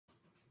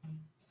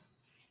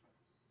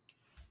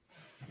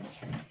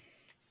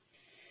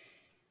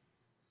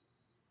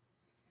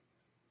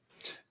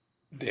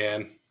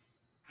Dan,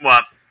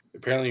 What?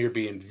 apparently you're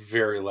being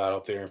very loud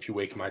up there. If you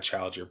wake my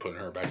child, you're putting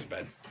her back to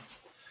bed.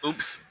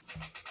 Oops.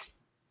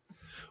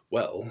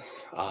 Well,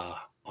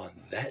 on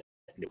that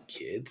note,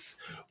 kids,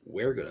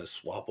 we're going to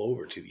swap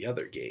over to the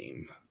other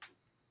game.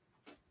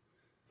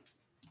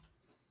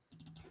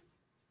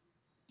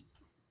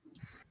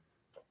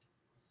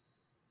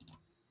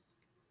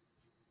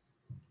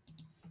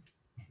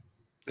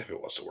 If it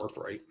wants to work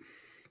right.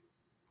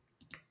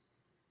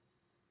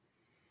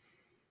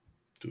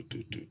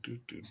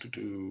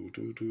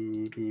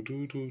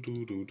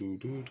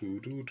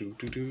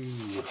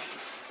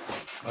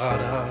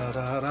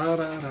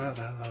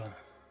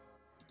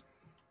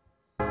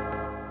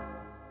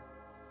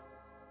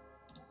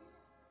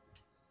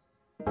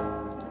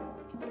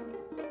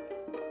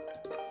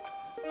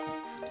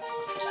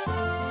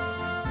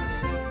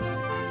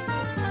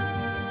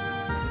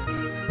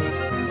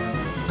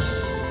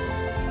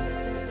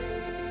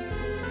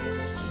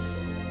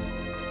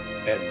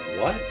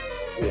 And what?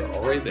 We're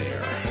already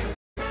there.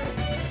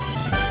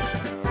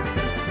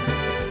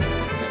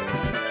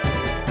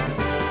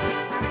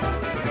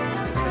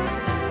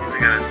 We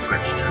gotta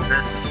switch to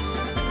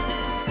this.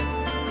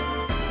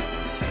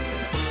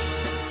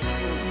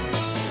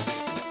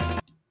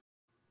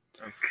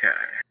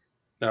 Okay.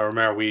 Now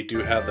remember, we do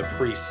have the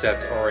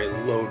presets already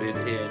loaded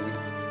in.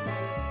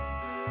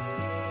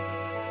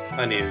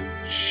 I need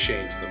to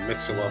change the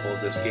mixer level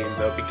of this game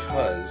though,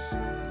 because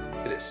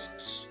it is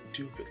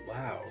stupid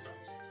loud.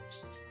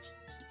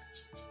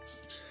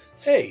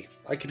 Hey,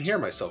 I can hear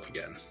myself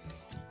again.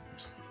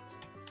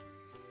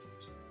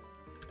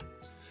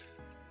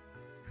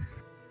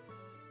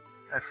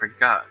 I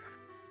forgot.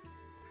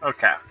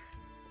 Okay.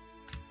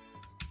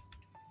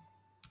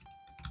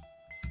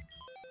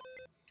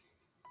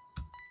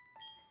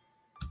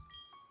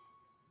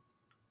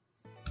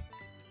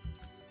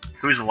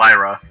 Who's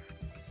Lyra?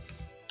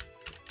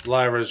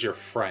 Lyra's your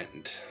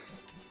friend.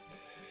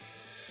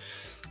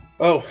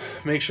 Oh,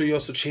 make sure you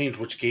also change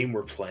which game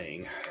we're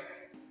playing.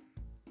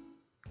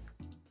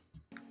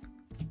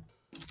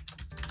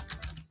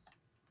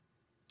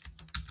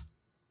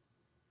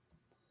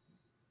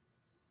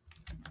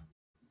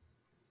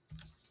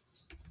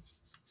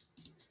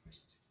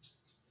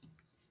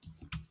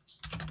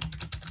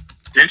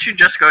 Didn't you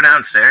just go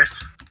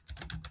downstairs?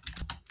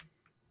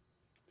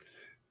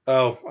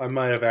 Oh, I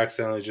might have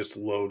accidentally just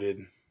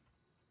loaded.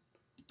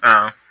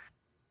 Oh.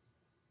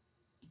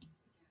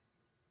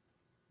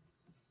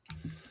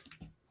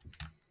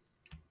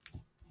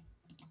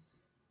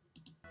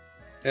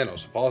 And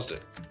also paused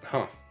it.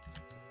 Huh.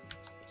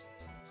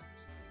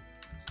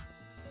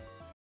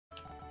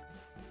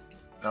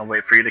 I'll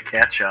wait for you to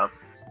catch up.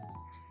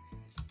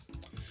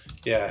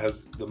 Yeah,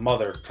 as the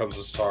mother comes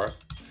to start.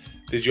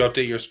 Did you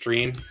update your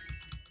stream?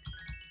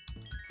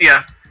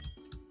 Yeah.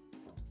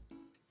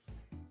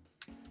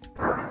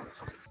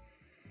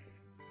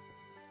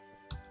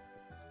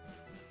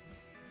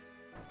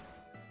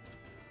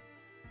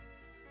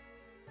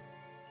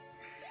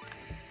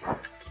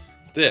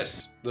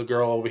 This, the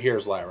girl over here,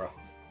 is Lyra.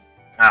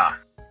 Ah.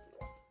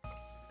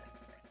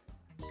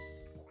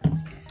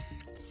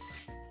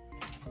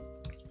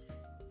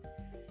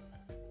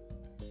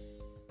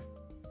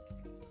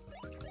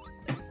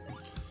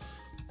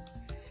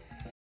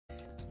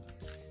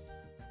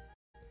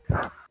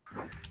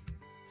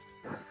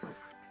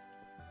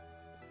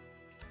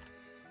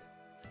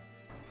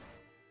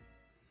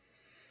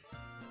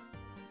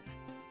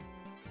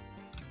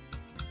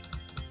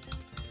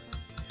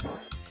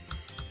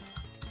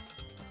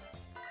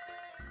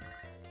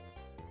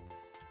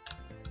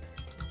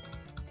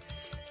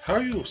 How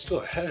are you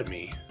still ahead of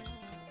me?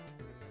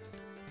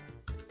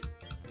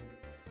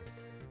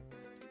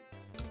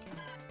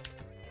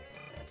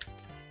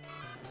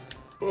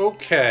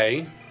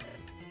 Okay.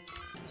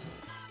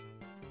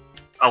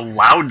 A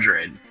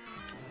Loudred.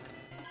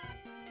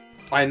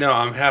 I know,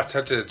 I'm half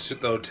tempted to,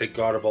 though, take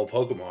God of all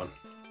Pokemon.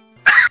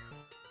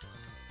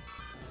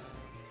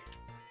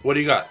 What do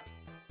you got?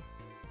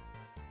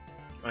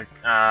 Like,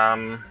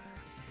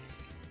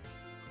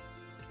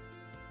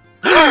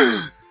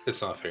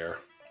 It's not fair.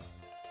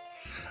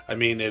 I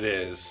mean, it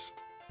is.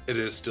 It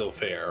is still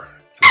fair.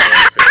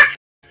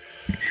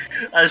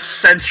 a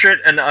Sentret,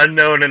 an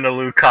Unknown, and a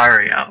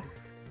Lucario.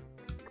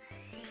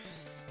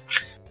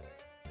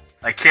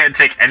 I can't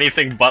take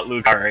anything but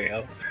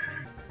Lucario.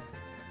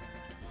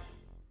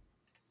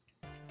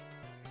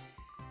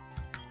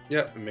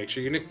 Yep, make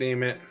sure you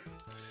nickname it.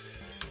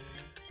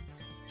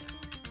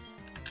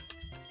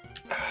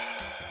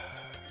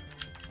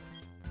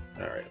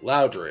 Alright,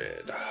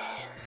 Loudred.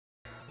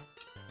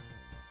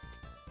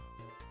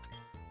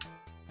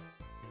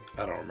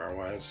 I don't remember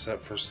why it's set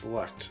for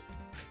select.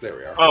 There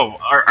we are. Oh,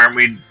 aren't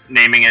we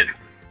naming it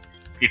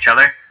each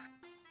other?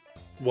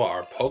 What,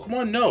 our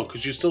Pokemon? No,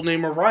 because you still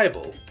name a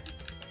rival.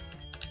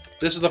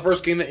 This is the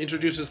first game that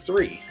introduces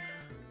 3.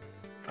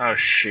 Oh,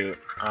 shoot.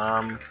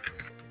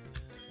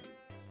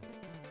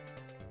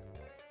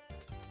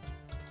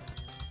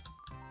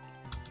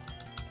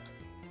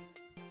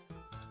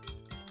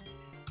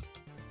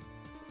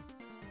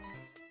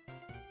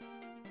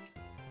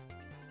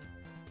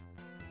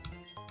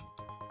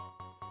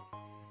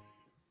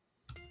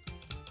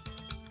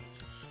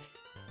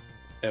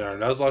 And our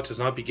Nuzlocke does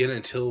not begin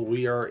until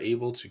we are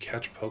able to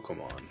catch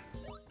Pokemon.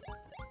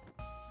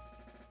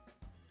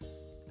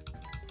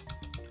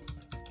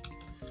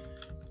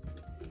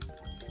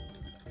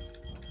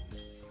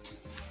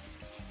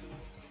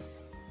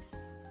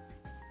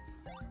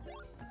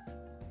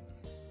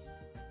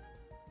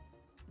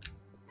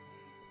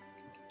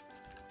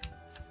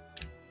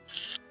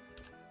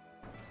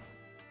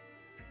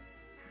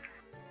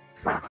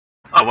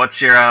 Oh,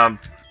 what's your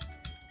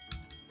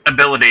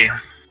ability?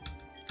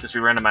 Because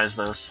we randomized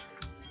those.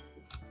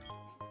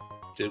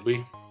 Did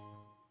we?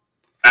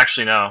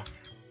 Actually, no.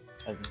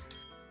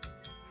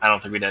 I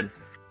don't think we did.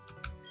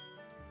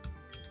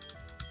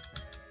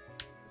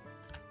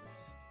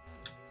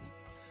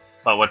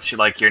 But what's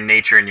your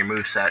nature and your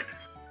moveset?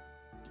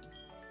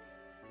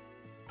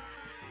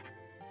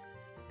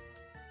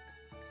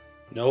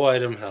 No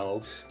item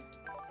held.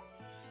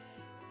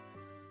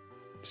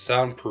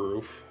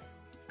 Soundproof.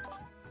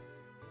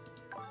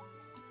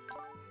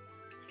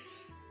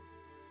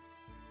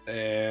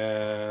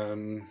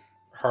 And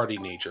hardy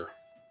nature.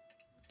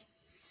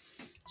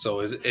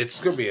 So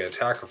it's going to be an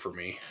attacker for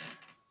me.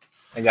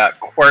 I got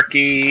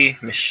quirky,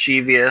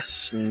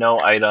 mischievous, no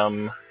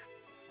item,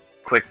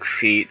 quick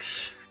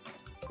feet,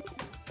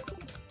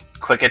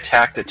 quick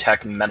attack,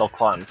 detect, metal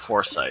claw, and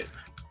foresight.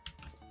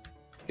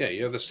 Yeah,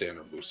 you have the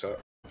standard boost set.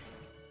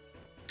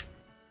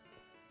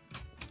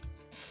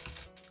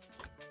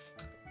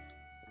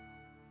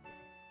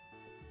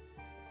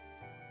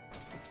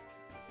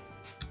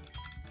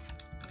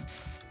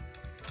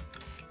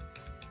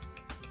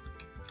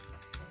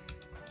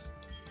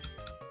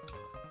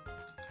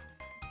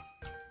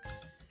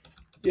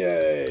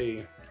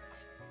 Yay!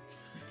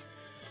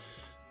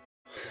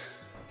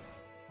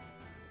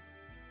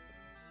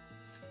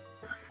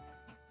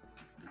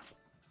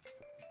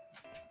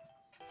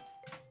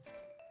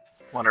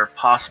 What are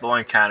possible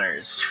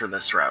encounters for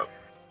this route?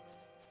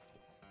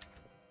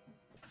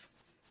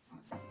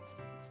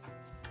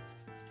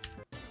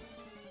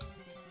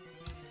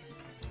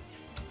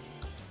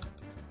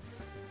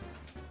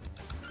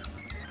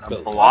 A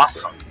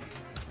Blossom.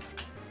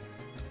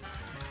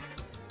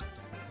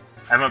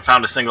 I haven't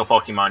found a single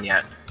Pokemon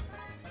yet.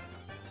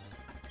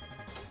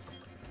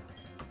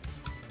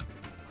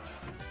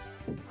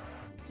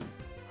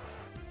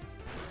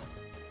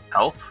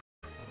 Help?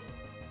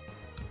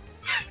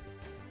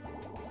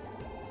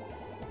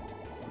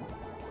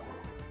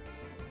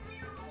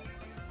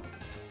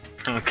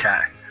 Okay.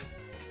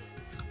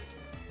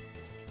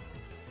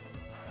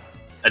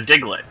 A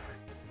Diglett.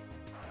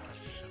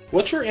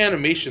 What's your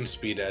animation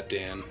speed at,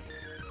 Dan?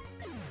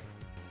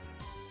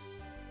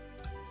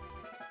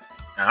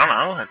 I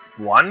don't know.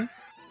 1?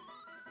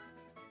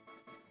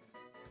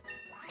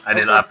 I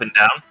did up and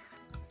down.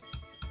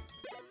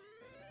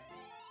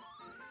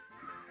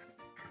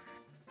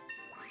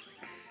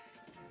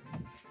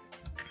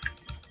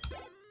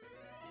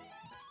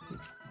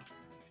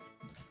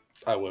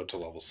 I went up to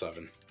level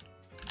 7.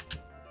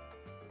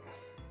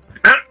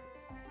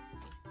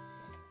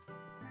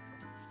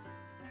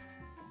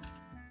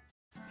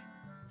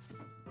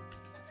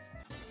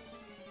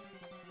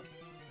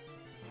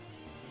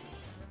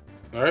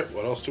 Alright,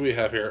 what else do we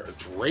have here? A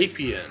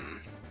Drapion.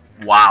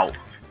 Wow.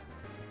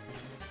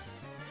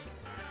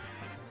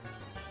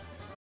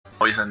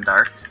 Poison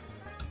Dark.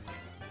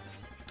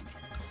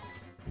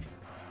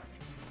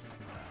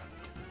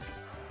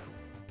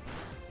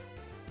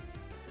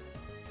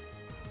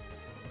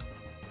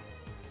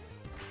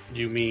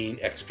 You mean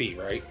XP,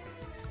 right?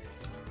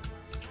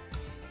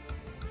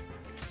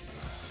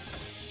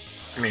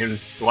 I mean,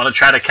 you want to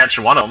try to catch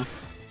one of them.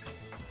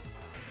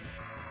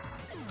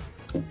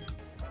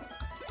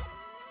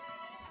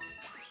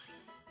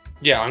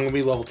 Yeah, I'm going to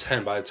be level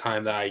 10 by the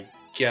time that I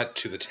get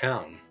to the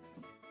town.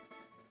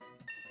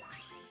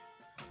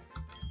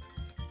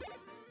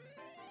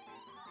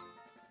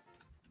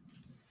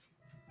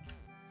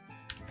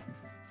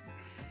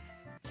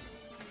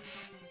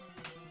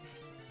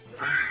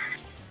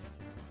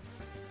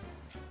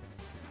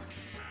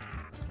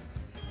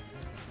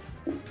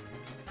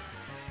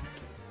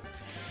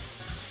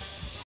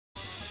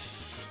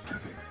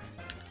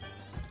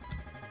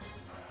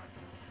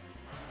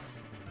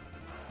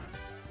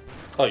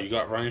 Oh, you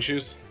got running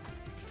shoes?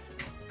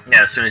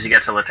 Yeah, as soon as you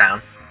get to the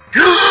town.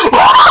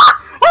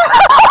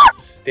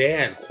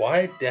 Dan,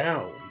 quiet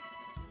down.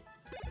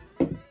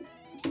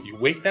 You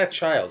wake that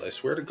child, I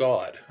swear to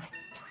God.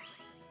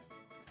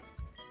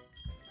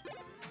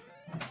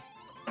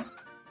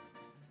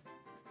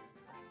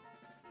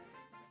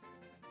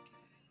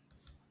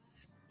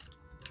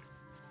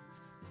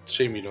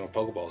 Shame you don't have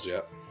Pokeballs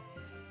yet.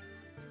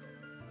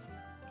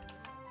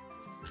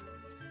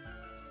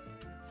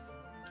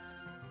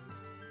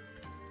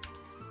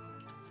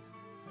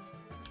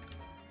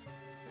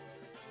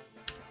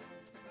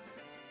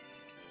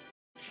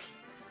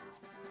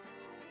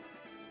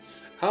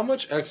 How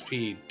much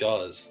XP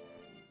does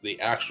the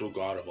actual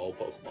god of all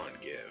Pokemon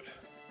give?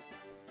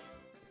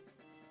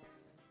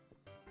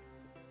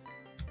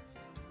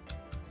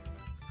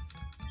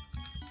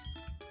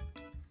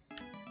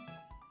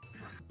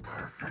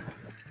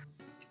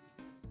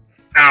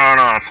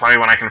 no. Tell me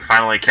when I can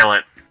finally kill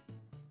it.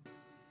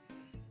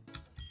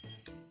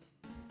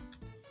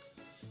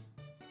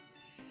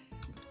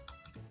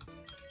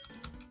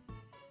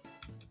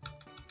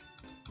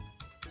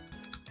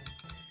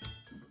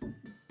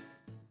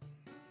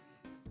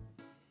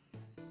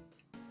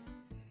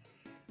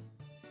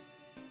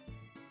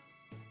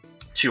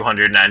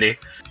 $290.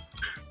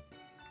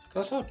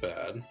 That's not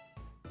bad.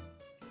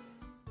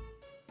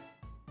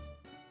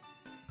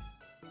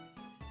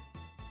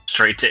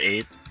 Straight to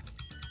 8.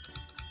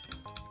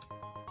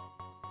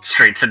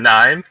 Straight to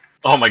 9.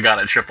 Oh my god,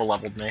 it triple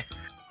leveled me.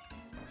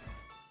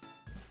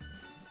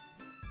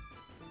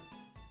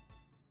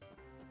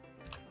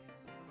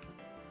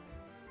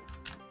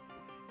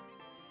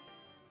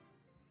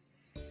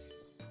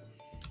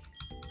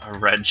 A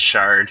red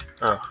shard.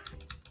 Ugh.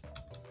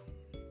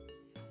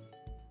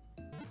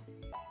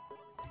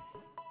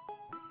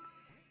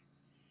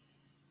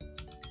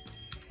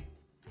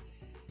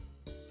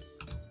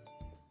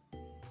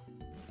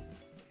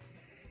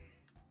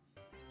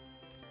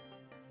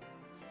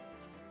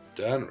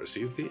 Done.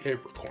 Received the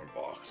apricorn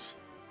box.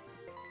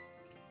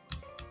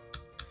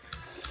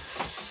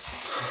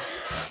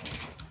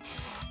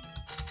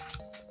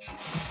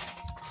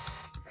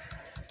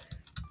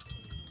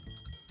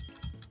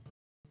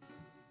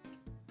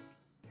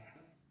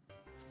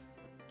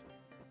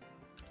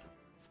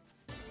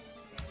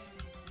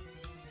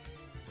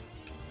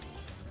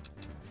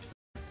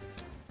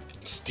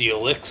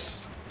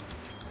 Steelix.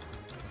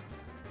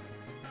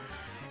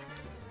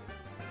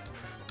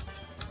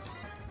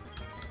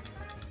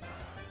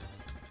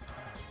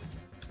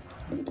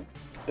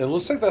 It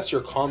looks like that's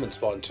your common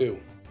spawn too.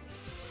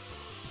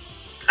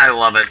 I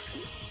love it.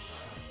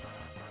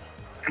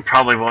 I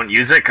probably won't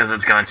use it because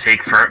it's going to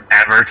take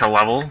forever to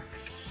level.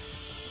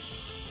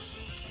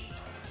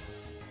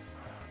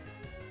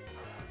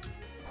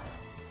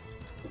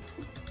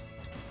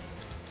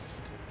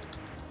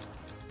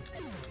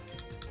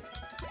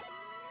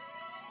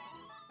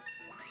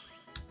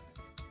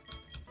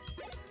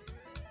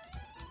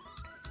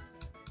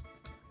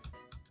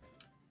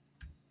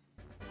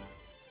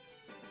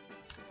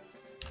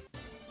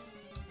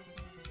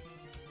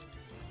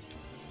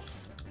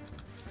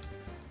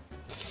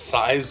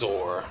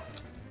 Sizor.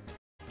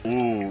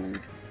 Ooh.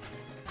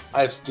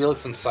 I have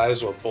Steelix and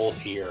Sizor both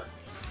here.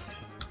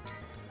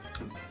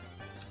 I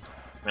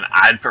mean,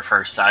 I'd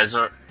prefer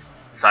Sizor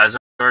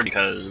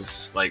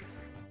because, like,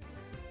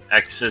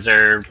 X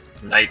Scissor,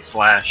 Night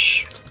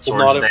Slash,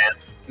 Swords Well,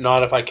 Dance.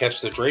 Not if I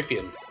catch the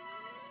Drapion.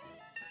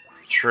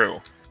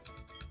 True.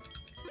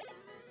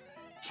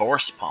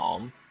 Force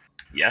Palm.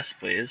 Yes,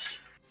 please.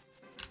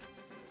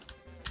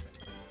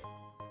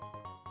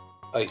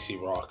 Icy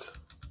Rock.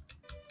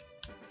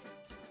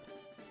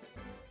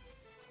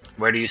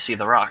 Where do you see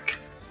the rock?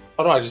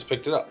 Oh no, I just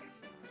picked it up.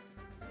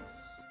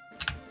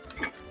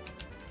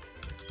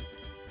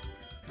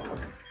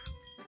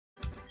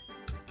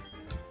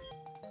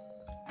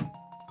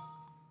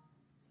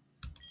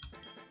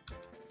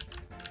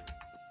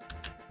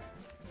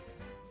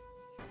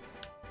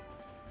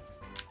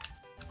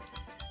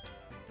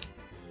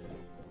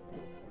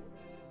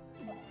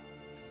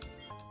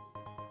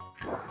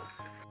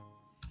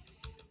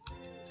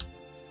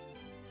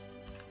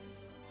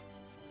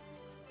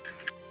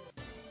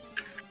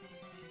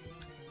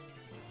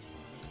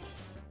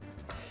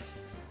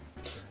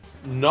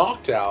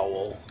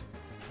 Noctowl.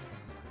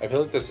 I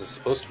feel like this is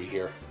supposed to be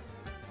here.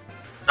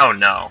 Oh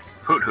no.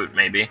 Hoot Hoot,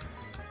 maybe.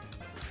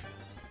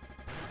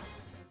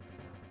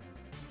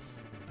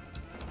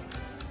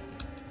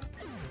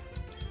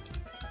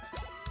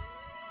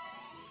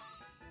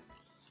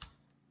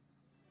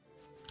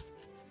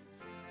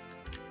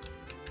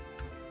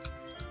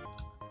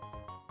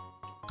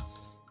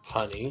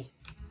 Honey.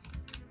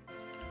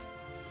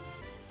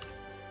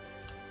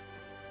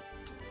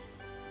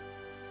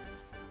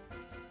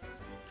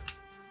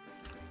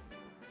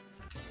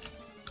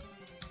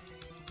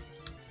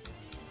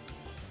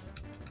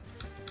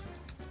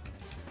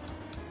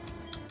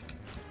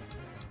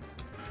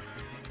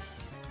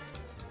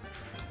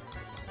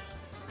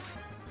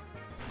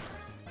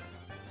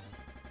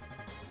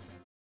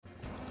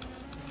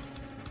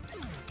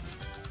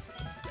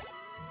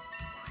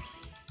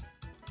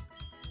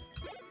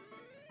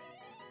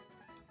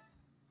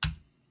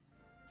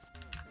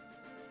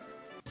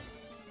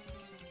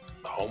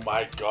 Oh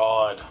my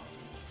god.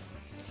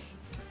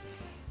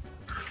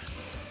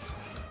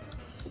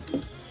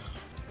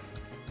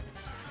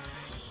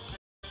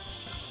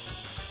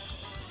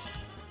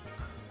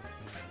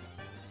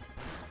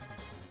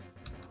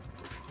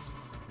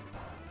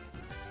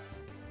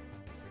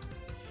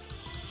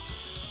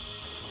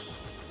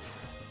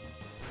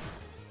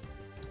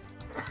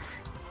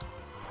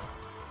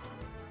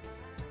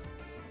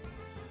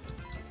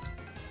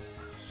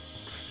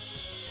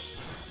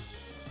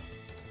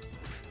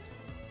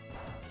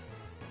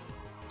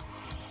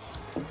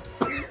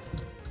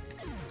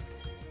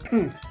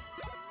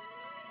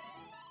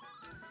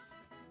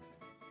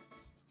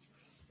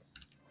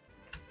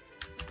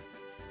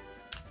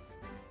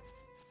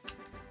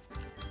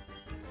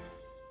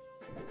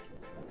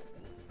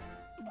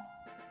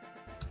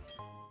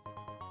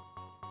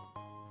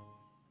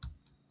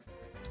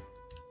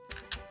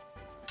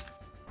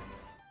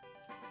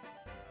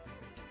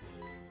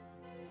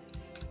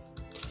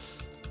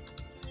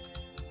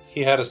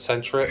 He had a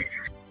Sentret.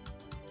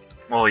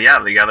 Well,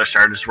 yeah, the other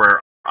starters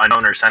were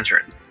unknown or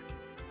Sentret.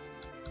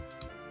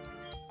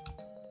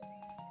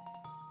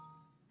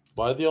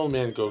 Why did the old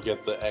man go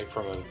get the egg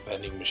from a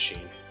vending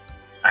machine?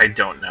 I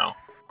don't know.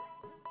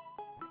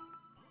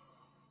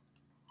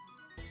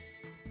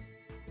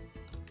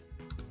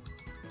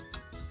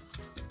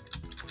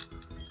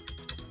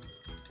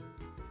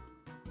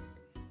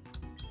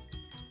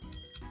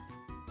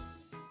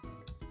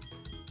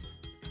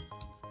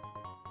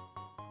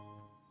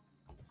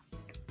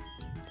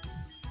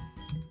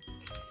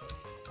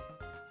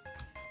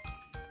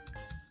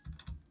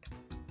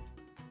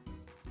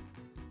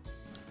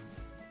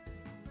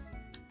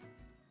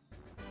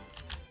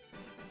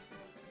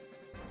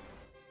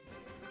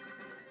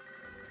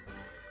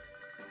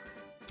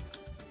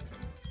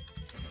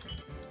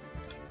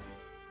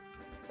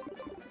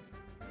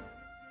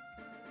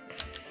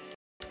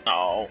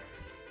 Oh.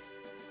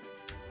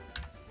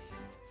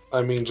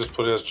 I mean, just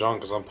put it as John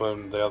because I'm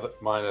putting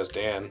mine as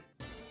Dan.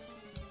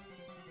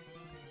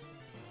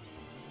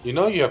 You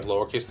know you have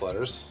lowercase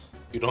letters.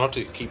 You don't have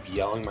to keep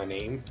yelling my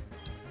name.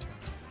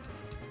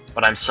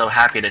 But I'm so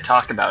happy to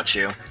talk about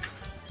you.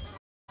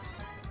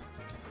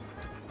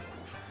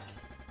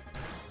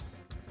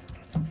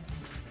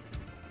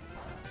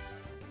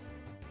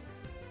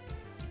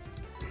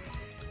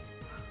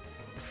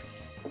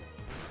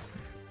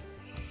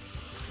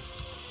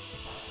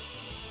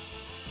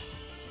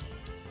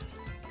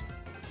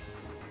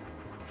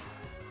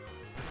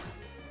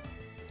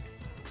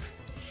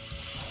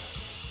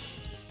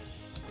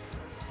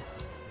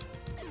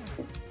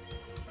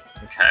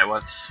 Okay,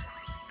 what's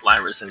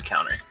Lyra's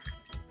encounter?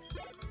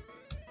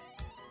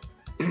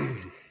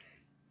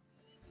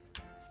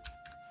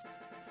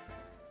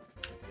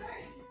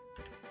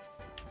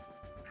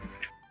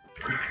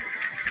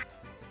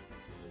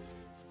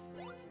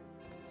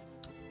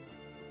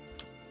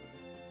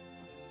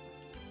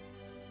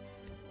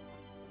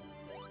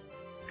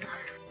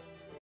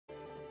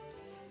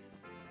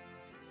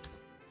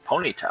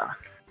 Ponyta.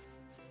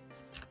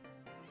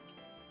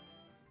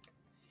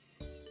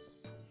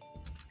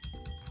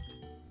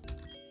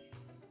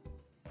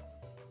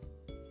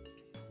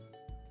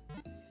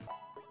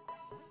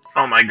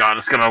 Oh my god,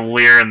 it's gonna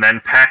leer and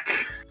then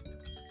peck.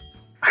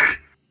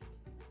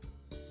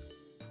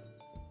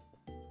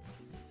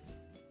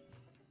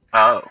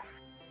 Oh.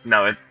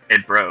 No, it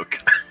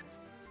broke.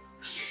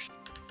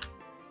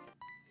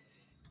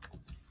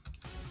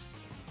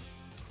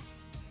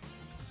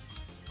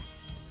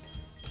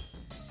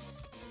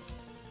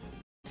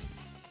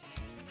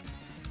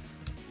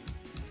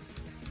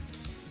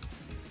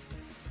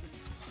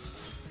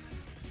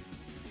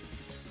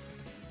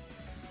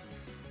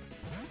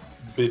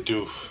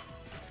 Bidoof.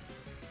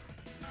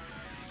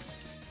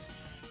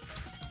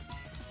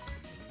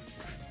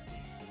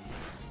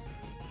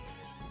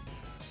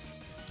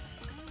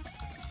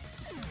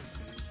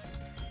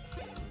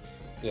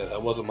 Yeah,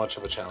 that wasn't much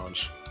of a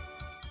challenge.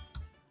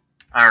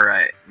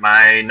 Alright,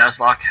 my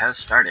Nuzlocke has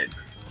started.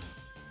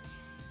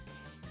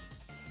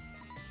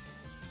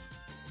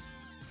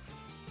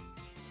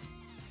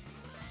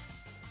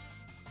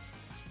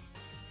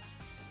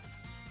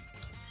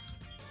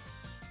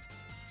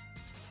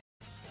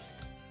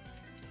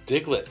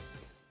 Diglett.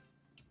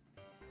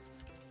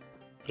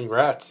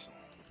 Congrats.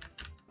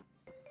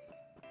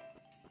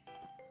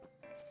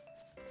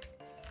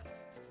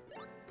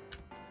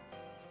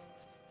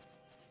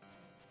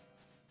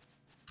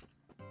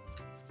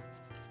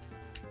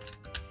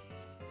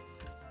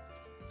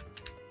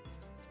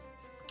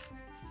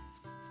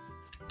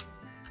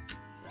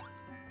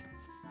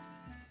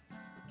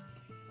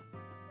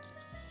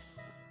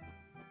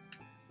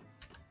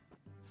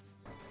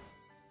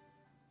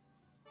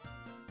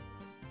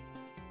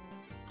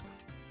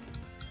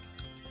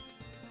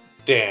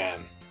 Dan.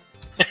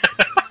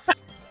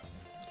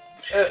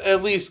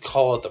 At least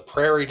call it the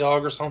prairie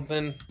dog or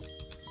something.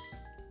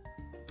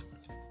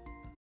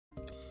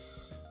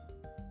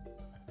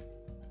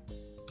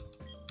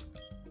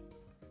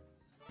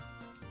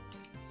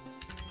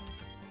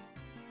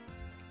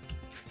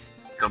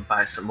 Go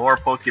buy some more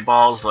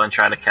Pokeballs, then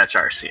try to catch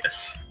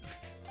Arceus.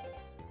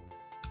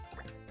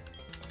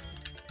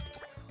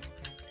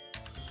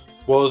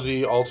 What was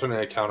the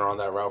alternate encounter on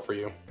that route for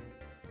you?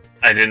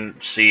 I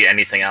didn't see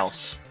anything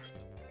else.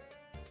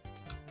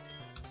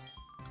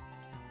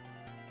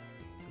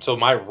 So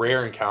my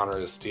rare encounter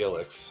is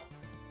Steelix.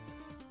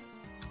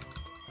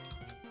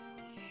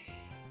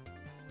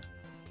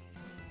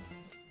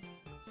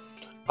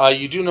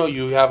 You do know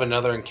you have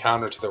another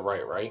encounter to the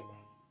right, right?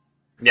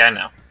 Yeah, I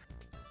know.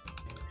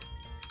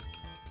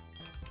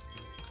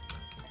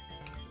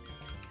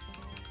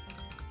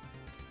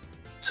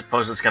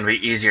 Suppose it's going to be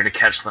easier to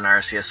catch than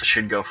Arceus, so I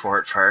should go for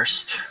it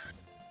first.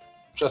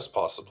 Just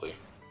possibly.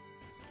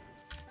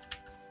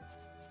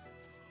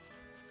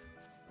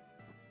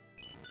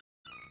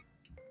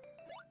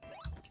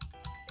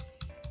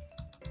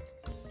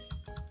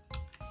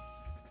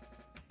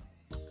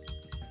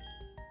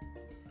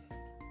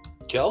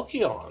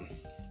 Galkion.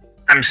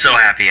 I'm so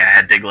happy I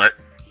had Diglett.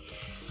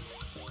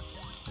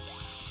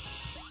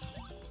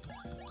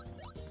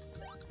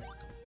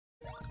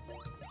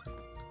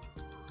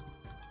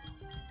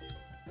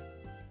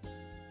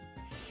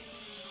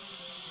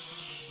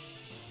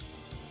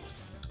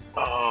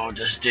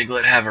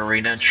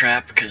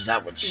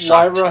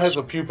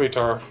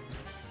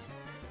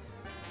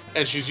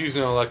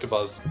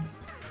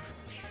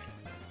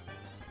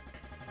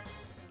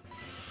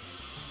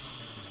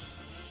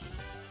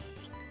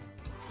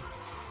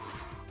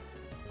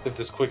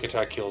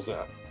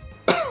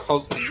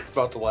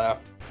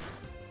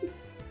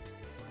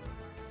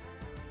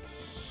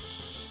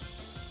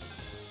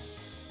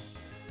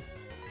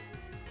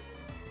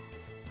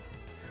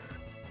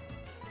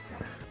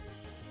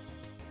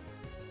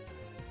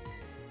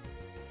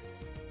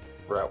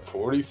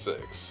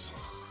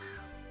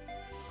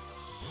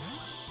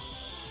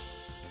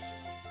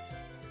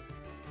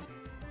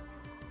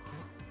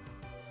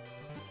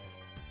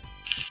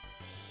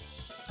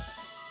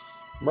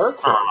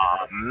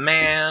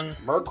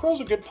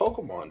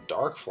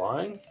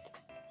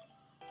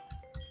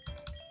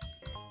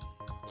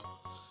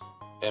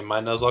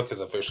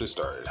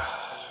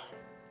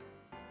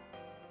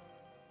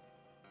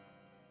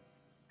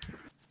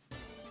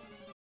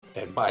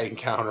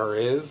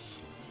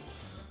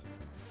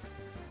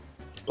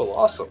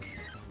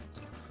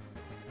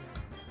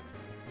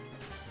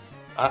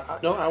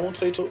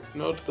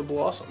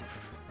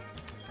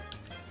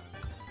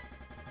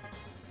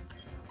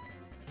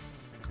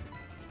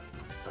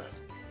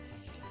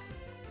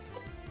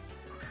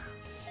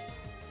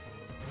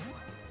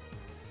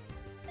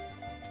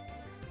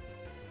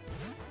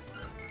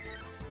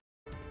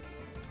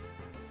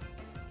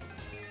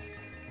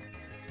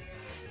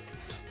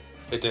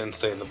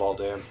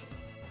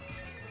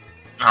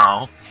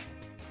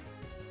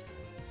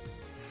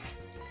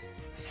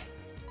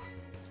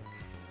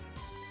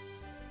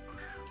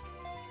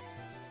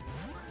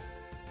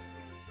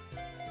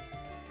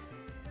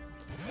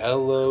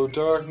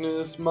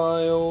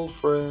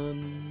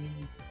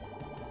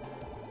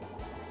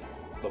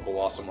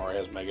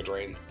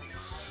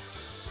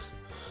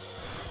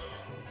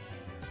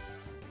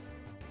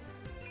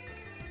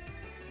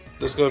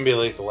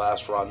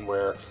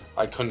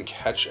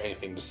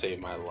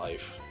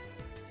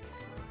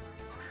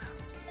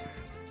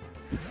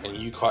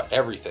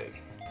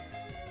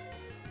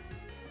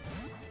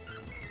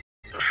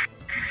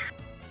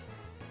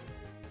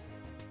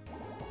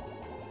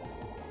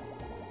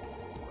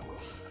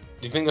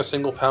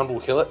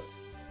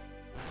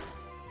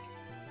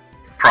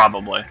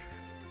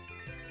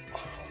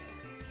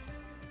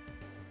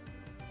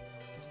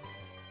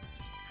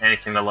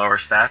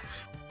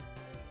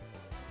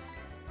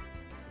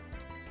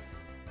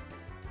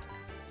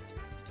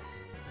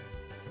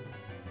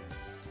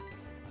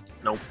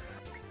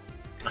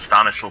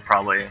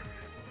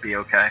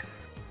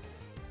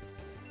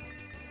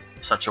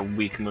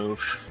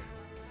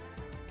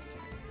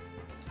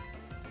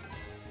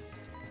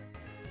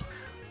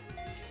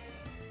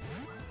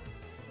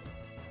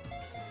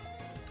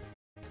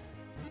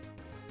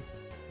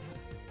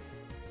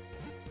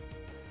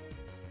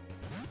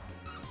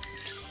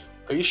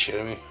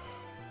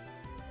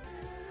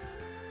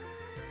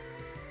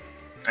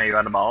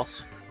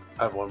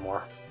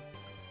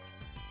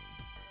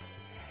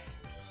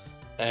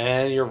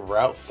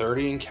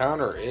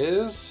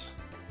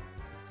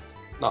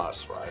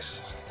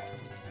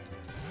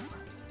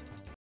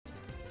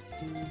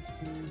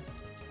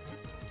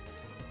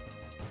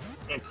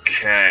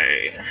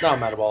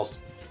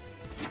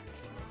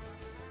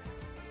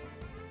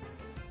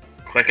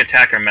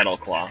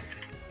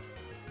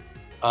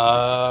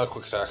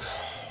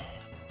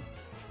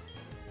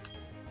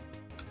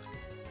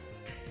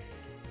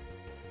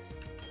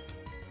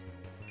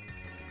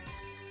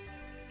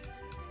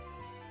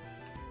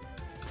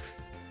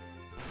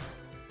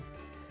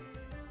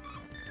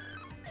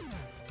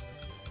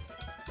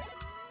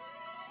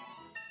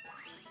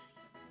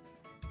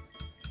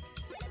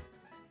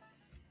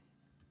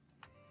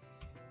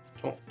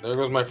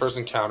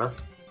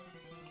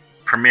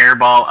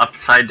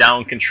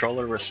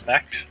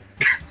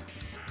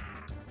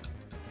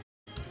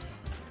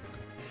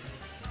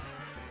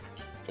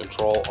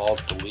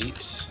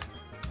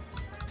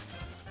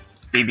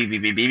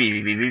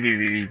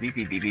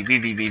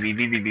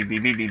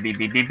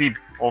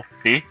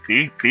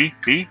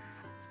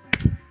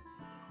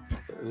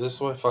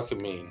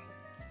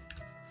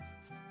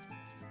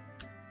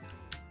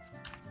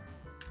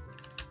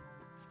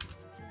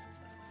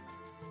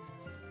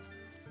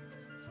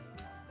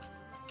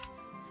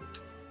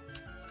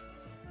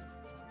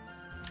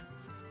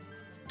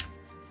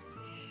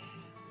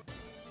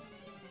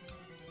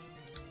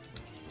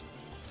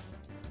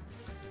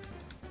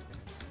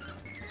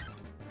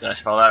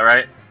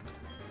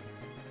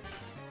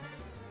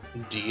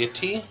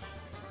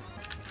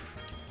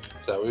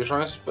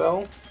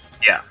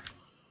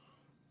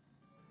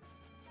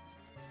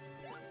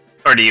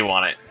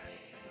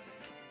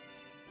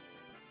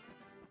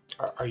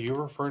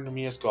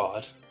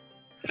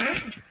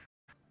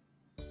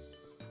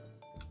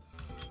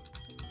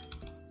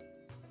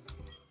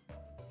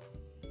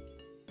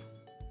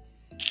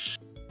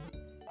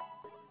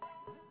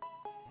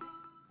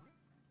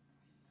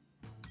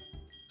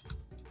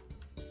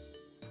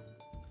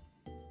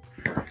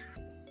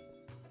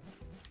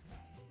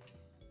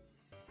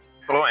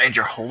 And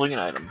you're holding an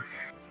item.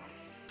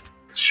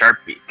 Sharp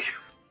Beak.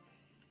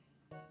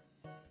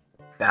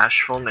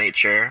 Bashful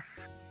Nature.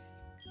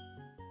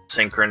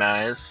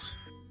 Synchronize.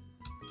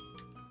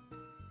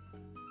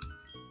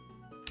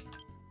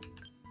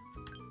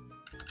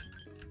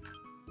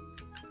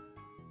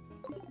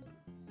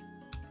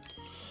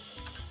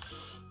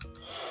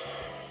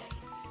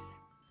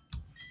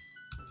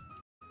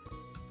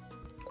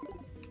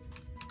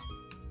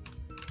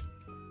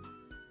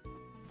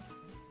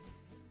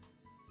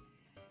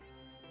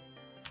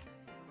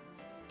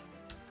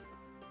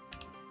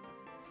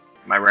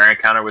 My rare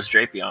encounter was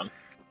Drapion.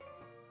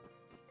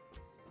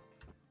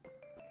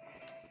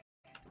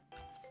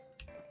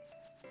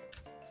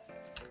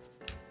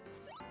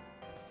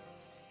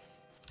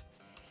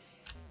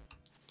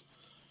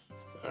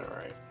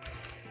 Alright.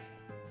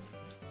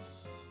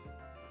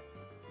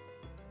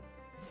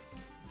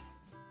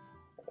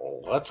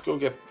 Well, let's go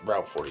get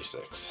Route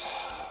 46.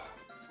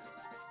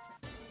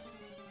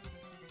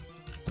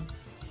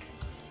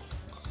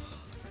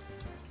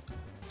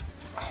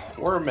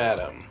 We're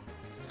Madam.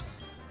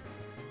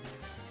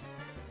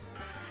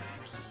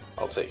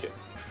 I'll take it.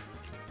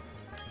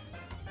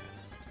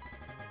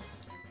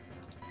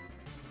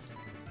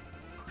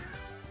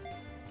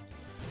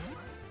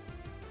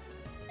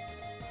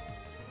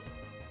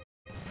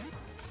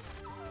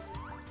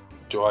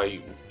 Do I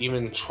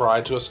even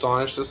try to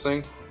astonish this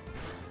thing?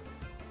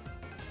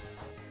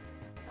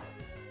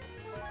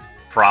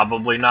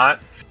 Probably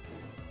not.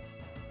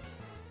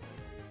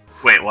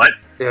 Wait, what?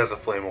 It has a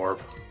flame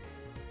orb.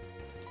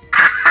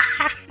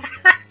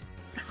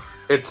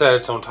 It's at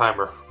its own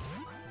timer.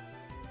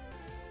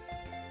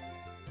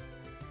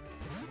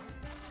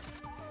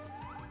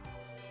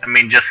 I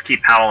mean, just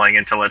keep howling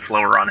until it's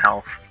lower on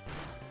health.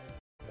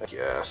 I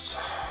guess.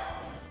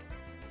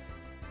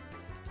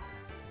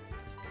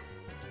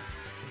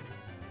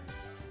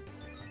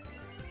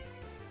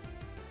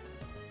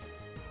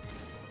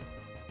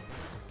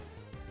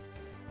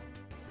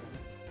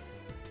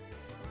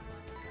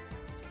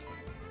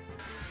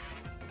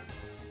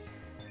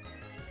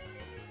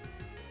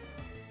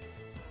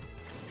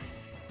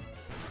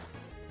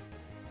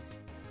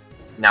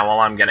 Now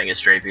all I'm getting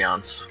is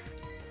Drapions.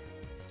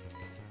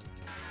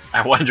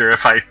 I wonder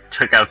if I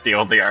took out the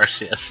only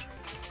Arceus.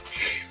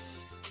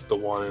 The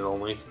one and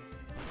only.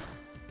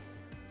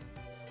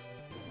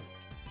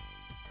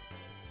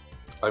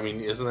 I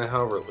mean, isn't that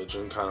how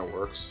religion kind of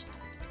works?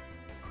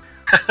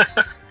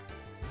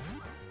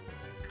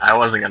 I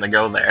wasn't gonna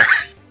go there.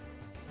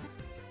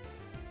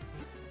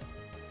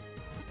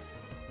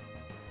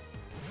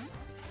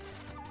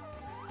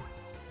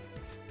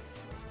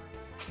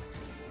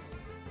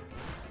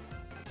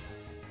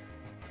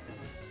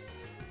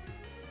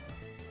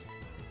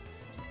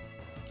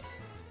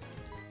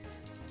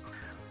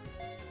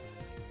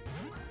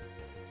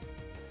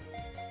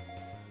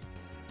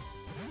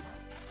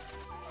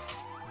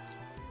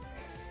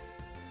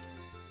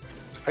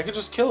 I could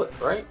just kill it,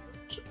 right?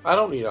 I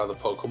don't need other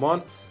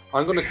Pokemon.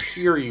 I'm gonna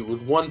cure you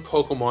with one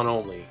Pokemon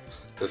only.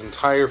 This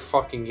entire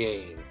fucking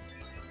game.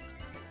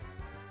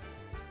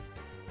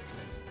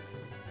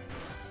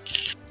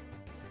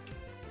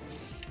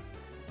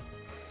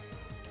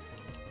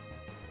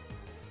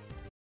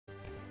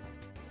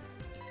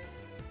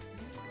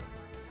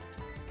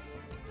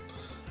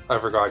 I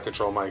forgot I can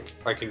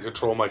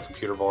control my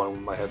computer volume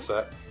with my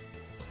headset.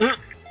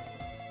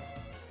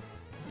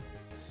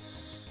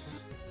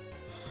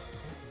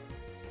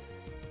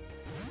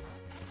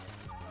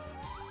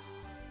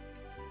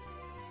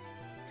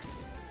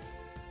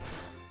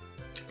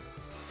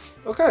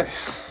 Okay.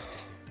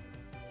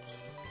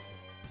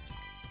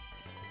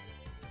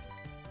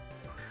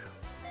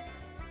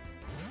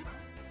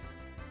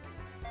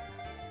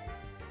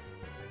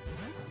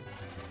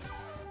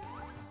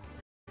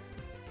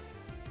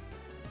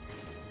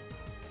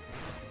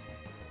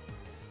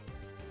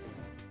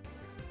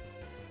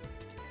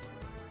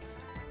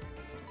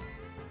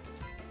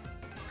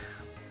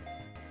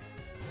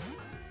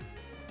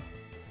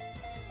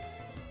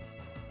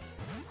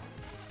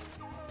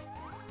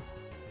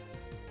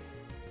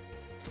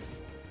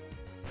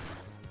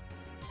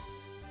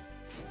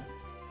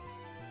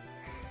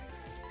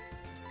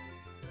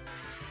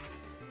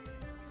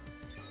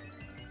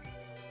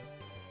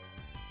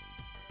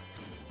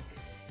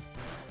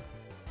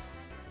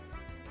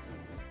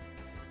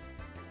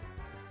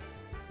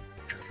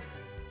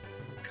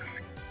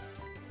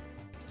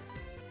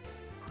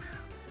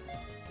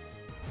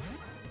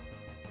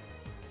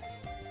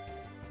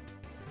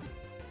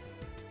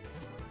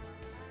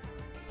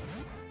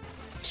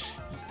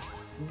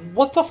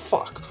 What the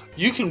fuck?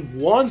 You can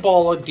one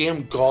ball a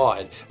damn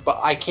god, but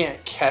I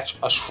can't catch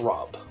a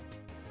shrub.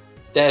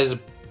 That is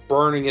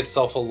burning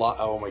itself a lot.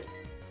 Oh my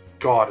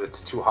god,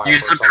 it's too high.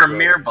 Use for the its own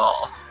Premier good.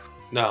 Ball.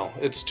 No,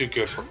 it's too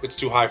good for. It's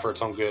too high for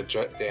its own good,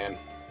 Dan.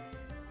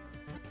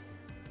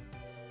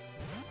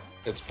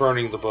 It's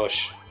burning the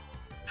bush.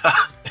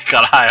 It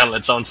got high on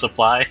its own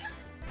supply.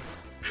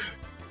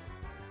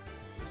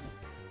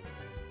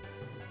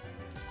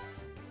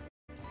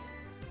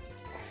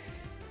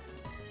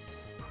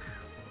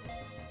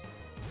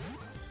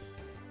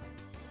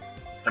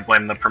 I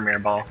blame the Premier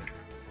Ball.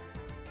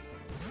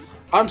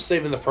 I'm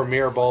saving the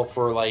Premier Ball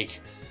for,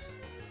 like,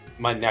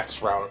 my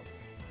next round.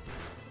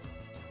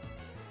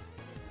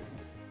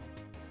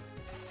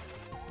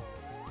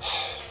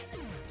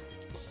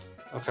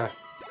 Okay.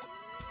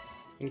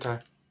 Okay.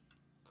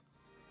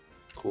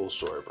 Cool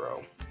story,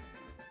 bro.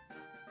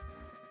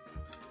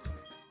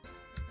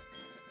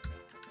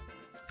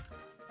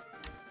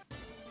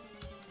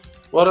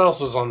 What else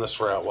was on this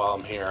route while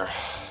I'm here?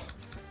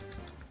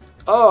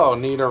 Oh,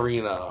 neat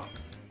arena.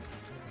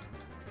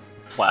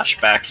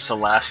 Flashbacks to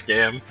last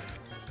game.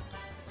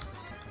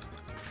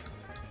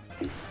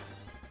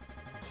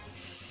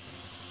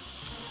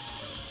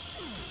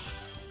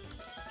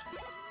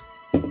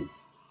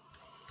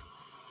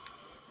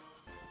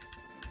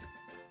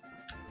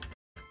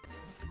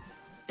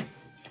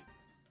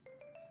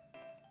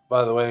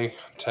 By the way,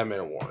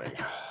 10-minute warning.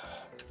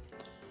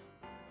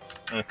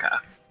 Okay.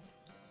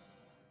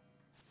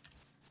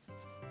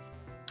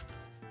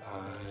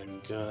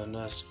 I'm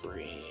gonna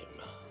scream.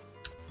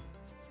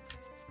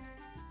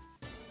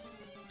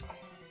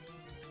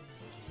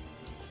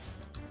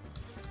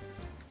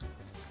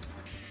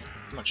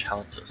 How much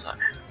health does I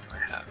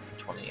have?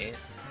 28?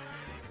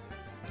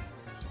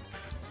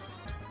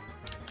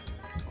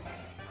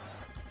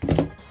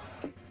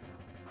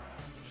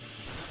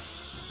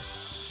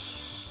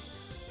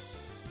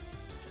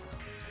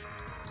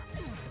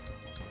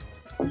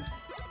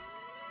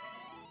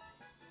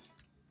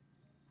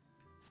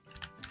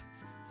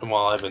 And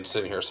while I've been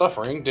sitting here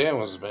suffering, Dan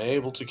was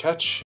able to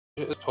catch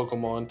his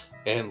Pokemon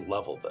and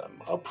level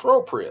them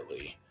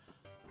appropriately.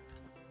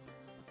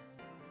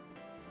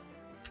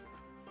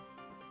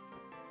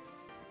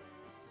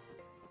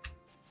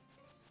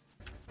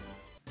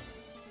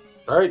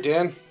 Alright,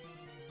 Dan.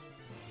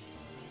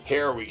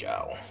 Here we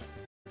go.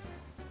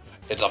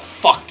 It's a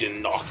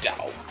fucking knocked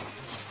out.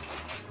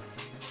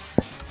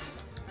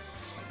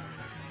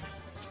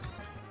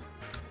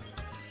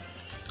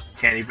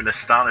 Can't even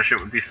astonish it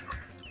would be.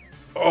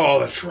 Oh,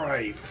 that's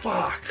right.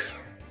 Fuck.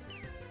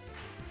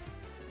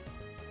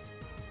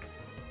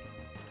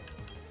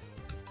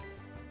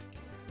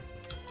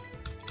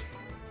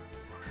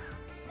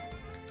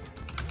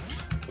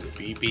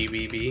 B, B,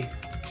 B, B.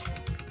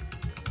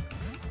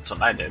 That's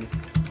what I did.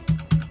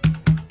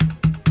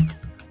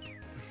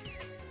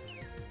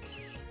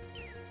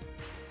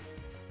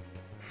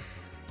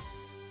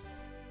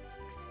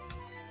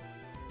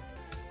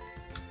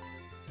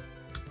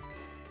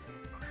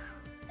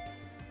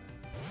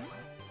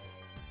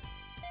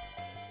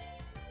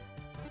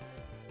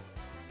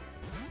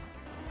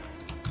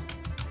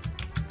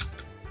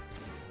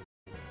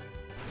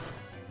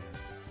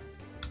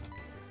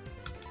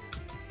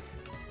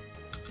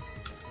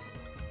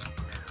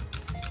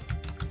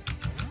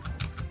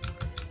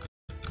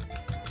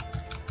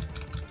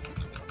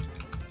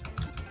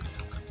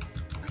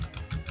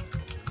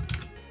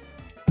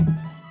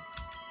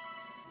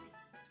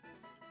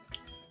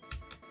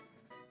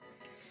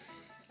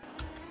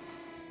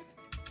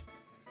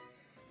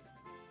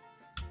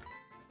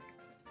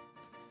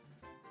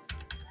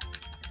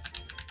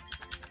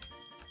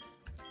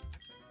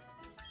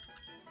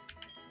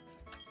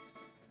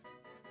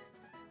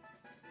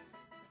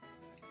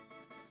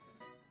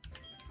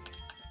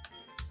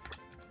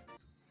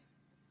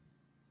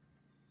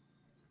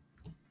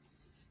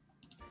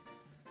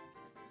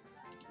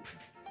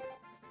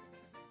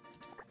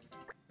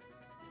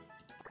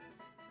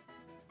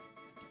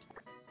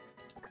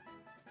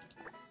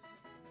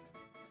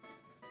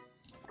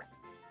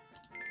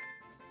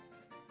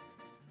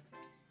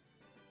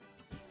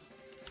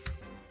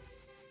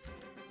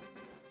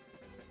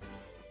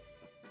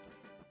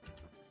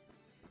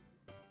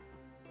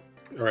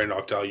 Alright,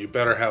 Noctowl, you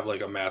better have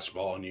like a Master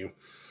Ball on you.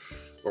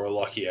 Or a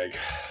Lucky Egg.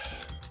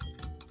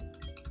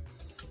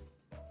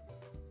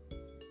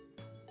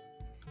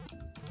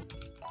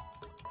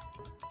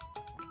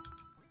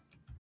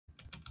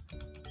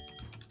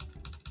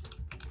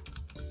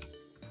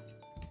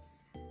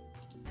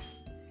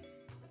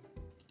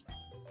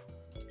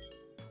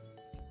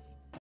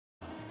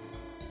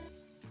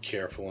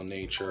 Careful in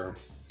nature.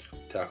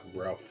 Tackle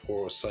Growl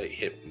Foresight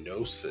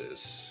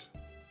Hypnosis.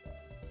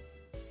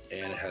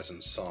 And it has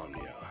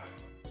Insomnia.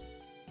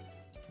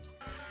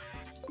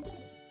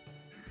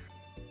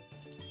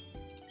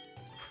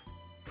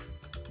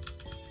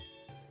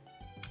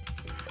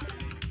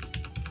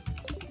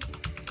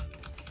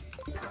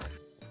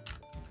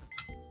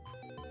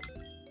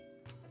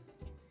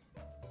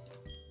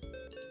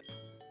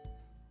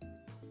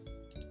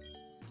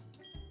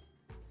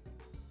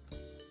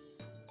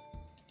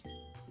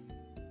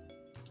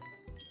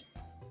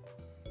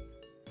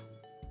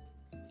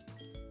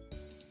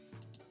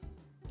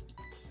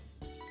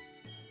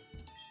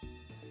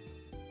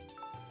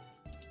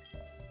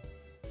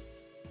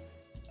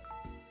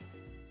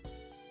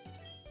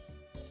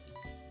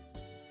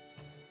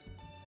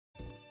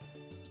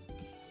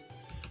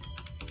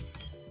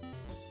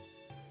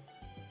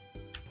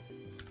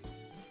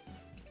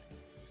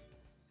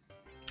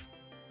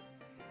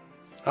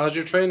 How's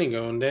your training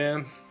going,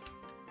 Dan?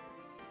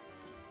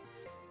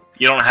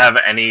 You don't have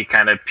any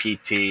kind of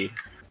PP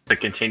to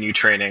continue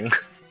training.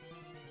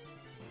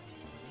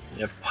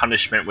 You have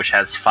punishment, which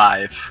has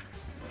 5.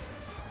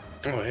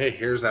 Oh, hey,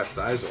 here's that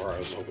Sizor I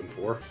was hoping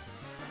for.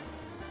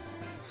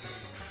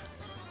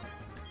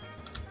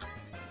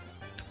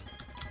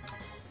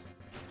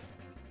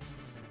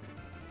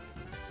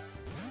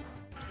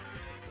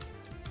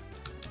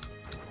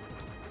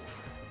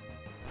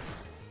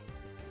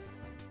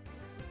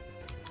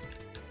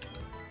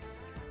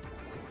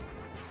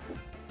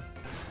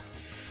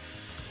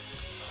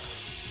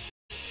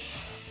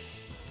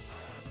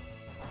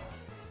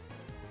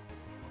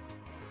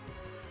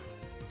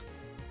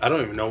 I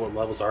don't even know what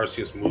levels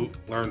Arceus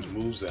learns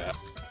moves at.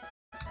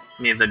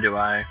 Neither do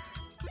I.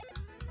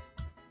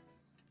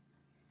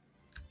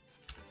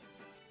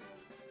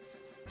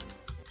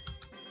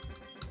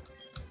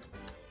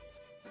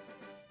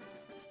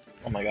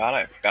 Oh my god,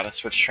 I forgot to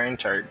switch train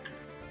tart.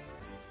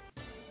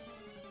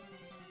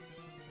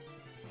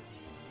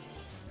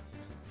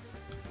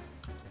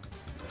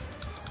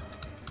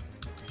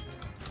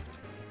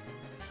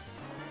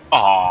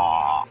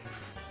 Aww.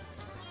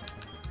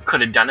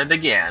 Could have done it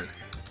again.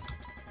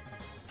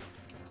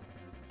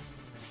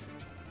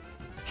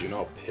 Do you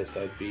know how pissed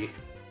I'd be?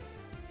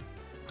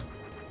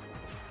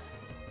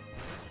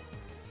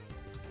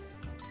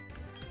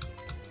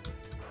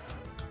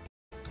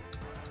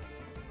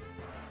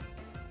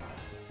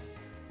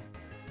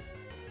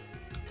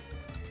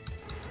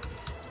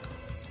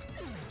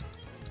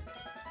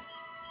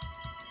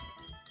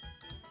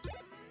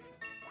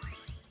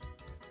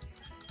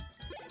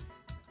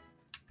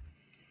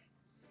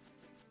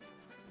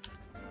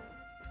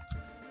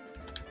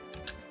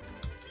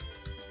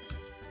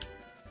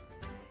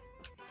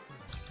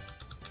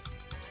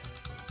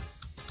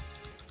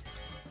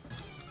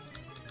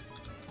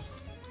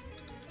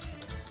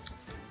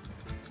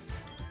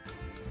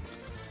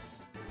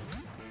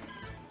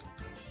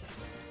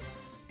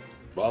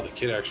 Wow, the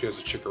kid actually has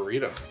a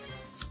Chikorita.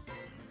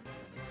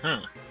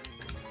 Hmm.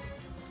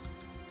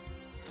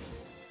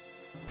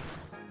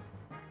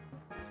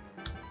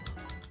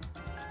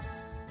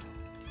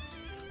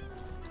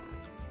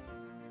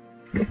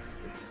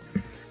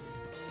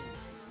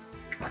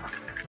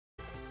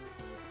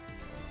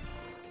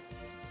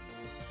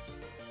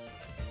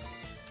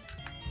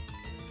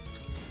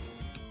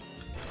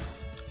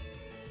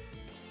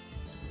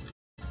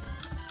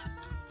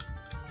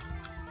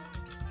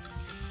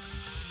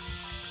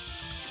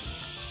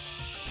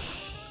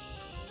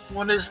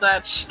 What is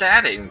that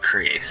stat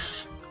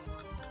increase?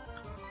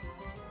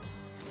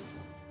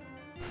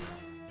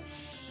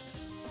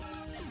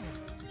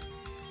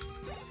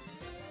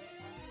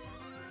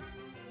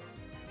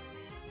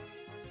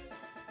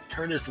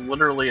 Turd is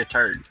literally a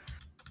turd.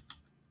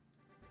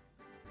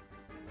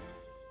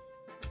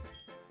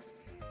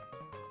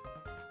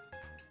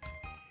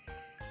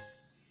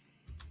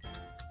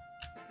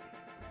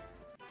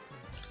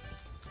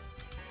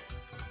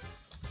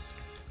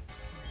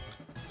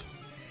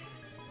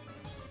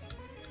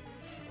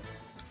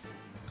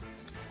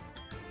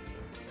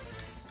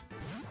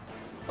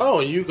 Oh,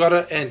 you got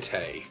an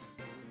Entei.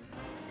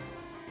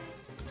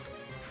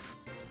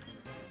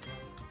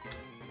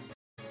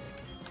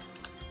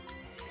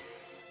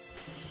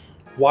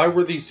 Why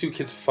were these two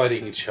kids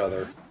fighting each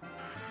other?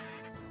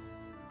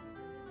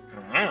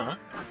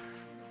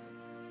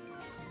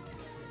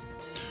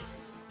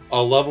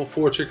 A level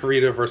 4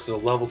 Chikorita versus a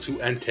level 2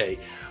 Entei.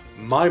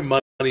 My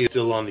money is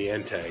still on the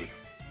Entei.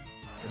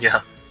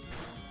 Yeah.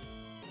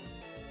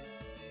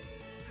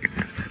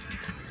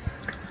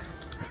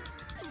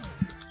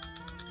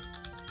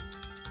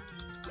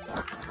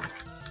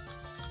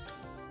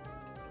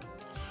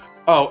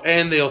 Oh,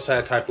 and they also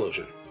had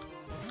Typhlosion.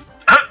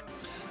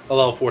 A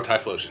level 4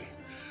 Typhlosion.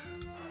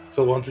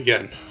 So once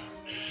again...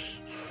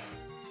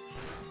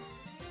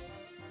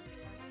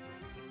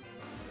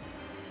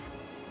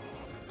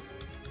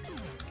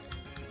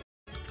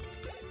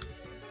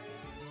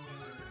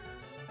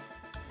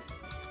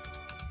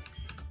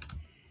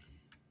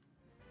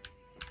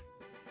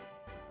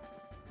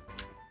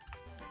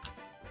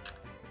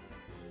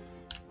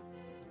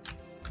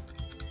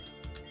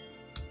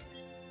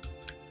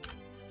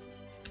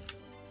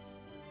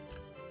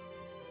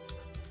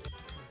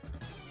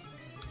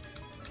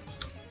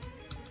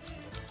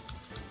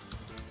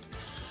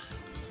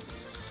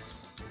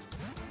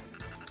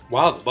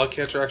 Wow, the bug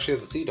catcher actually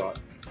has a C-Dot.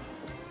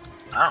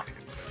 Oh.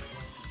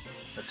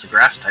 That's a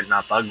grass type,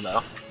 not bug,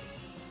 though.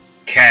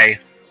 Okay.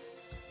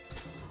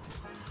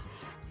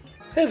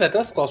 Hey, that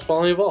Dusclaw's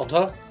finally evolved,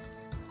 huh?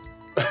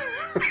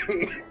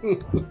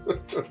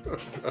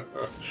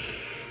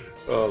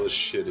 Oh, the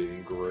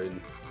shit-eating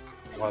grin.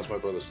 Why does my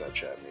brother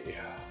Snapchat me?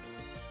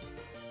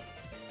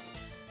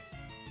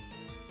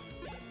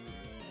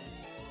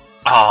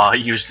 Aw, I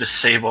used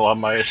Disable on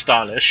my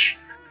Astonish.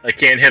 I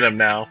can't hit him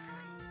now.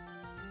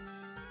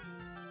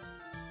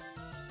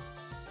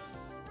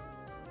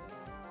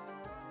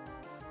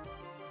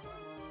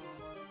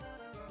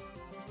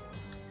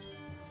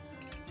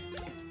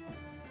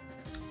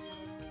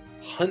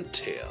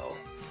 Huntail.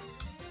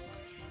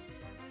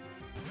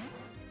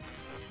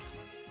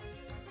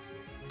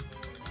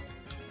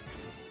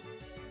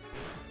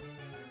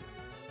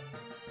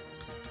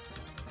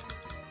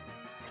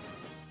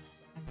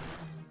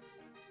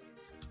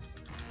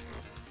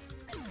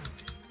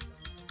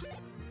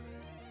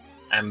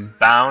 I'm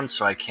bound,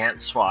 so I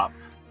can't swap.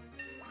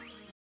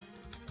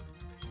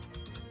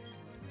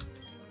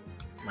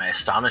 My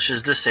Astonish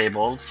is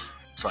disabled,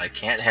 so I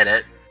can't hit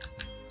it.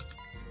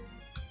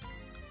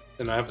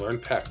 And I've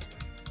learned Peck.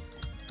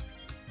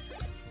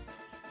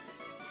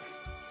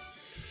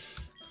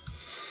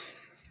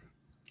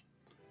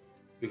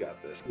 We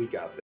got this. We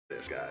got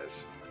this,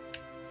 guys.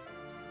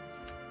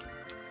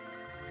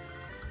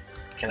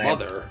 Can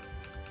Mother.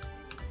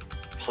 I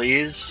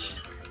please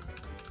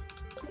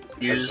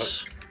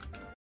use...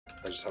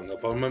 I just hung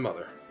up on my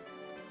mother.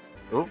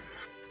 Oop.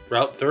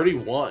 Route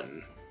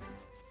 31.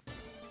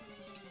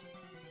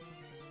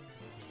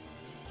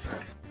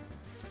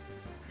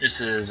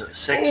 This is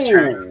 6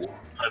 turns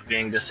of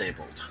being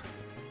disabled.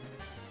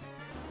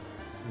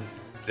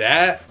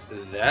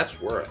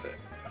 That's worth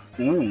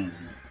it. Ooh.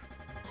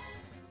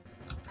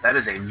 That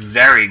is a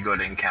very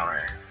good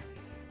encounter.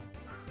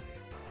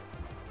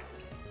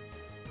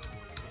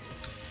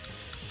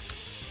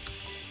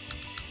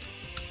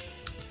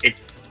 It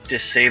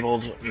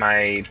disabled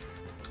my...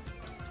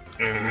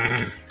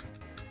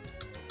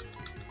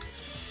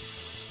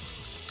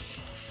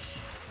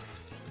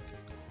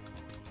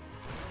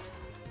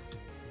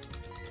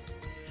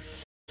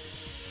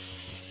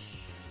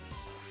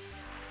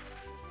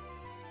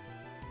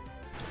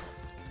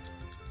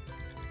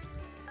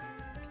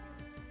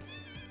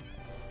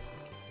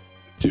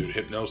 Dude,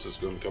 Hypnosis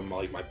is going to become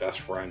like my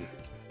best friend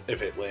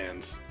if it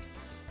lands.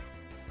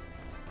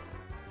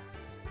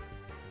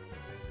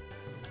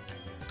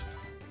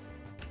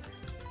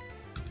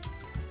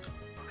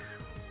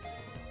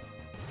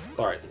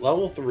 Alright,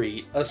 level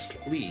 3,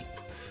 Asleep.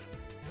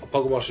 A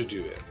Pokeball should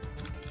do it.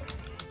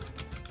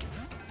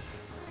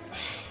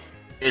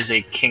 Is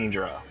a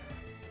Kingdra.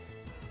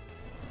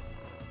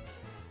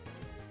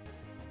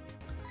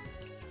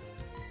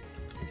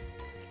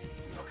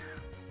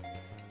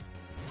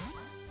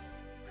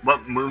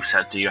 What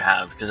moveset do you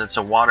have? Because it's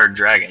a water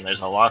dragon.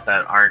 There's a lot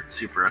that aren't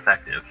super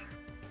effective.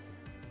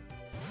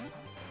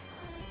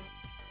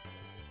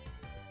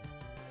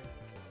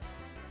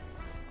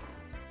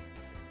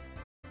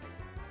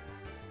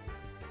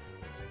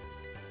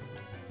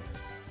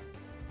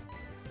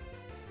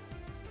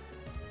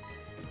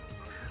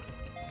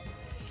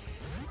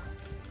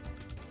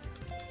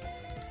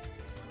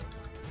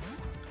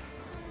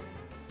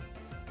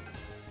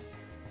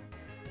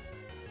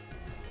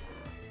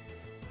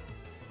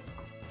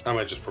 I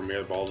might just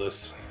Premier Ball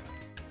this.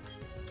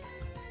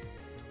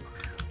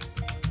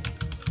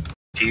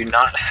 Do you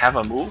not have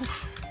a move?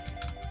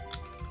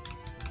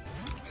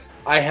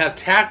 I have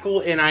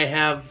Tackle and I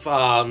have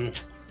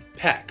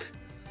Peck.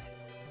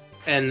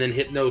 And then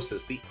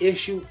Hypnosis. The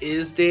issue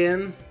is,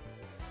 Dan,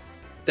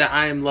 that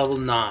I am level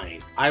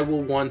 9. I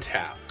will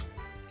one-tap.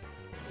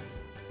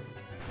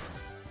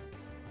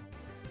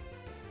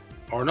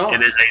 Or not.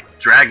 It is a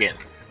dragon.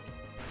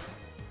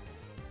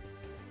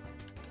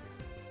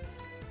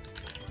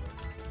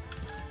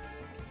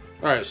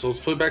 Alright, so let's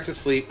put it back to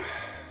sleep.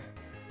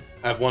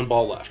 I have one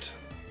ball left.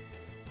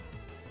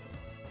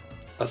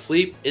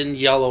 Asleep in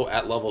yellow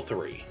at level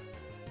 3.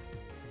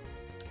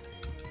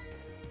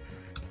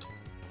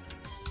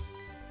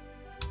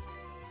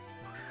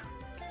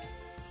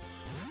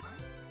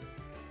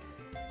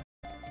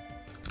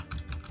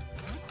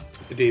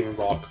 Demon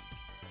Rock.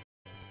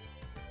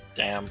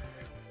 Damn.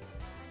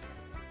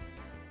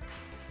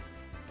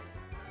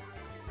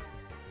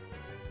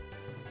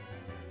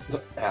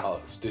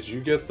 Alex, did you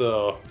get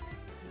the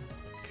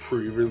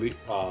pre-release,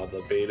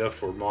 the beta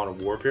for Modern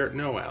Warfare?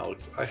 No,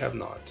 Alex, I have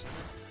not.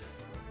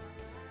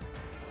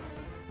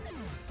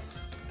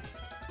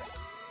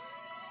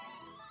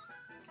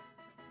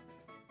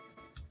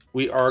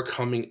 We are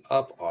coming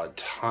up on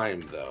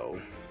time,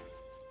 though.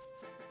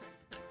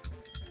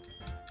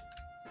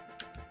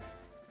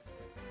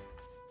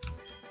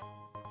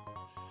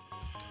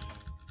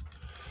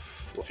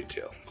 Fluffy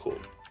Tail, cool.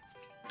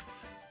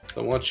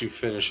 So once you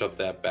finish up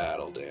that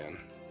battle, Dan.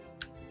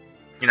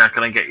 You're not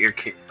gonna get your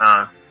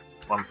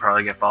one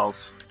probably get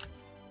balls.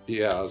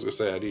 Yeah, I was gonna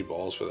say I need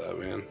balls for that,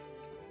 man.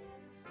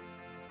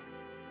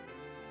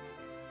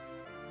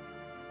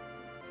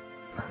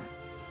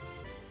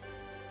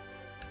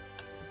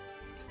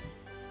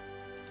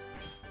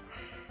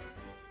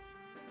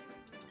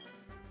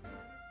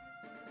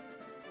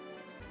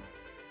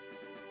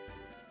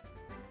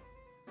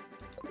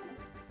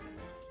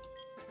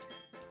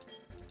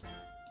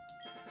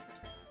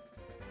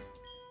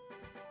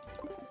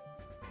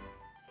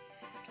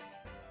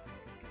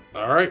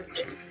 All right.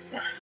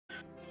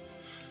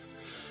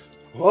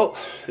 Well,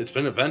 it's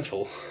been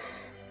eventful.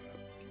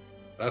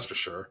 That's for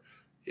sure.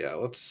 Yeah,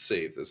 let's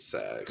save this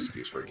sad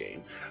excuse for a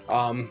game.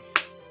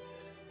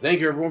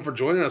 Thank you everyone for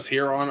joining us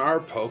here on our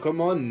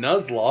Pokemon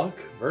Nuzlocke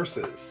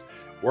versus.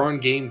 We're on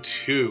game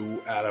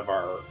 2 out of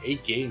our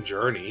 8-game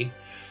journey.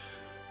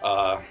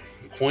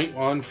 Point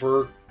 1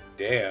 for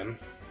Dan.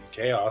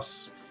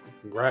 Chaos.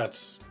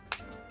 Congrats.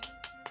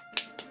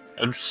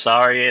 I'm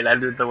sorry it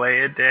ended the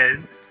way it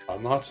did.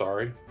 I'm not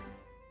sorry.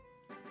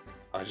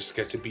 I just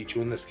get to beat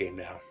you in this game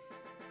now.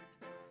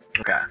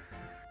 Okay.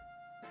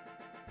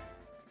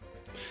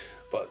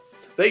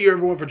 Thank you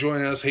everyone for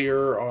joining us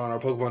here on our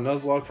Pokemon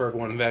Nuzlocke, for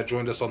everyone that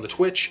joined us on the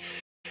Twitch.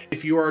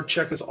 If you are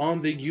checking us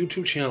on the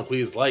YouTube channel,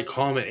 please like,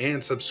 comment,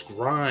 and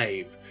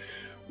subscribe.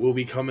 We'll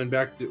be coming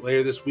back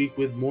later this week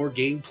with more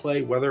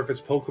gameplay, whether if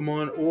it's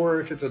Pokemon or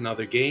if it's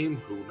another game,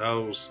 who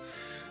knows.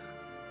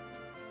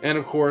 And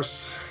of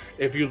course,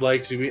 if you'd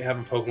like to have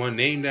a Pokemon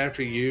named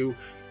after you,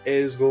 it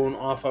is going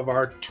off of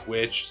our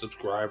Twitch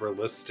subscriber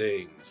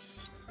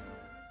listings.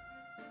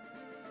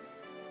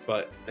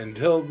 But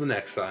until the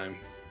next time.